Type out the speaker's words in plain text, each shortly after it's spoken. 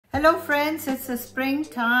Hello friends, it's a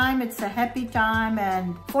springtime, it's a happy time,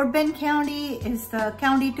 and Fort Bend County is the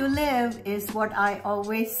county to live is what I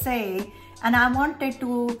always say. And I wanted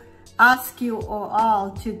to ask you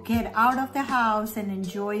all to get out of the house and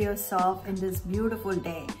enjoy yourself in this beautiful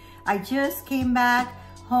day. I just came back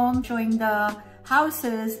home showing the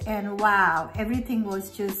houses and wow, everything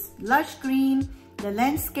was just lush green. The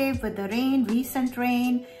landscape with the rain, recent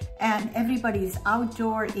rain, and everybody's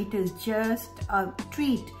outdoor. It is just a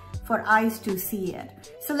treat for eyes to see it.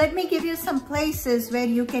 So let me give you some places where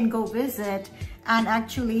you can go visit and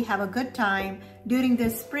actually have a good time during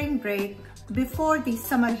this spring break before the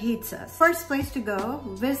summer hits us. First place to go,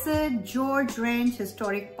 visit George Ranch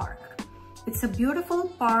Historic Park. It's a beautiful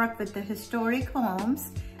park with the historic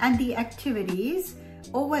homes and the activities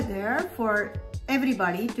over there for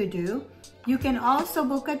everybody to do. You can also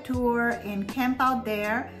book a tour and camp out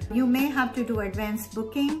there. You may have to do advanced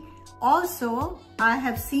booking. Also, I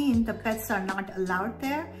have seen the pets are not allowed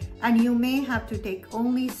there and you may have to take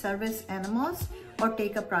only service animals or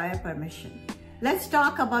take a prior permission. Let's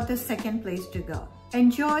talk about the second place to go.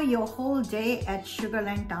 Enjoy your whole day at Sugar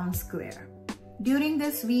Land Town Square. During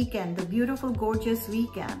this weekend, the beautiful, gorgeous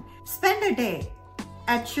weekend, spend a day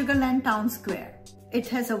at Sugar Land Town Square. It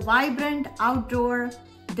has a vibrant outdoor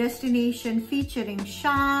destination featuring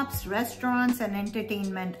shops, restaurants, and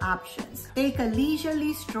entertainment options. Take a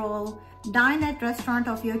leisurely stroll, dine at restaurant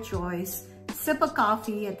of your choice, sip a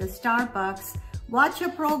coffee at the Starbucks, watch a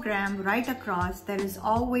program right across. There is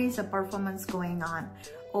always a performance going on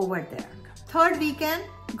over there. Third weekend,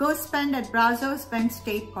 go spend at Brazos Bend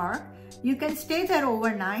State Park. You can stay there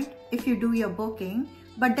overnight if you do your booking,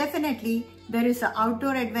 but definitely there is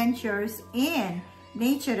outdoor adventures and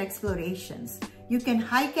nature explorations. You can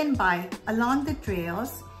hike and bike along the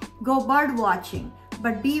trails, go bird watching,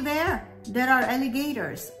 but beware, there are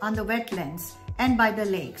alligators on the wetlands and by the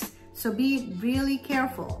lakes, so be really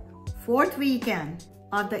careful. Fourth weekend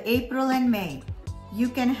of the April and May, you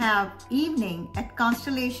can have evening at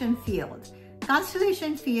Constellation Field.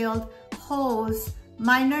 Constellation Field hosts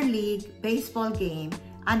minor league baseball game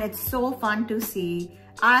and it's so fun to see.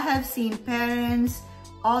 I have seen parents,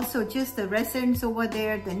 also just the residents over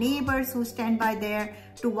there, the neighbors who stand by there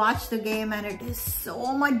to watch the game, and it is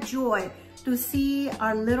so much joy to see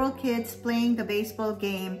our little kids playing the baseball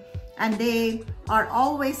game, and they are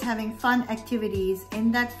always having fun activities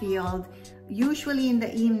in that field, usually in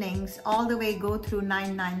the evenings all the way go through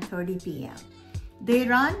 9:30 p.m. They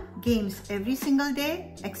run games every single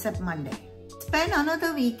day except Monday. Spend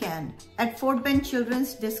another weekend at Fort Bend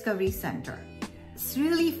Children's Discovery Center. It's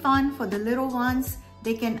really fun for the little ones.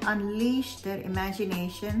 They can unleash their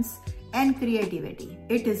imaginations and creativity.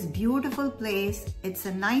 It is a beautiful place. It's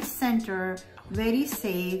a nice center, very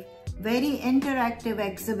safe, very interactive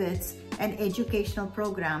exhibits and educational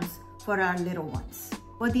programs for our little ones.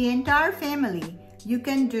 For the entire family, you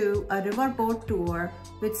can do a riverboat tour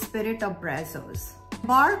with Spirit of Brazos.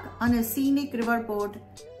 Embark on a scenic riverboat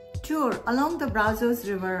tour along the Brazos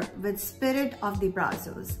River with Spirit of the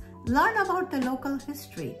Brazos. Learn about the local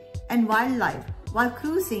history and wildlife while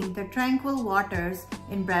cruising the tranquil waters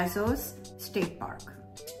in Brazos State Park.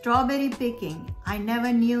 Strawberry picking, I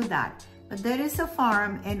never knew that, but there is a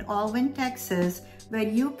farm in Alvin, Texas where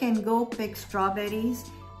you can go pick strawberries.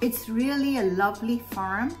 It's really a lovely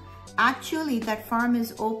farm. Actually, that farm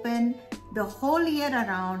is open the whole year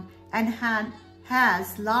around and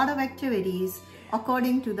has a lot of activities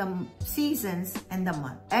according to the seasons and the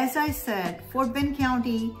month. As I said, Fort Bend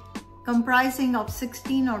County, comprising of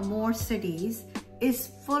 16 or more cities, is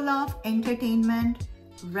full of entertainment,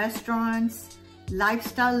 restaurants,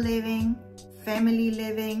 lifestyle living, family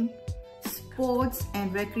living, sports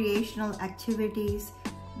and recreational activities,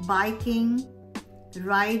 biking,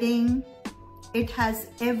 riding. It has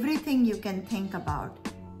everything you can think about.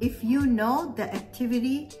 If you know the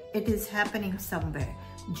activity, it is happening somewhere.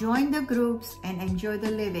 Join the groups and enjoy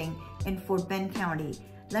the living in Fort Bend County.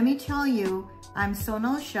 Let me tell you, I'm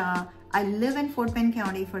Sonal Shah. I live in Fort Bend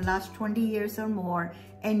County for the last 20 years or more.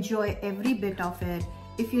 Enjoy every bit of it.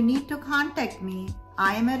 If you need to contact me,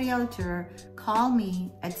 I am a realtor. Call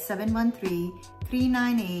me at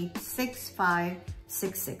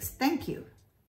 713-398-6566. Thank you.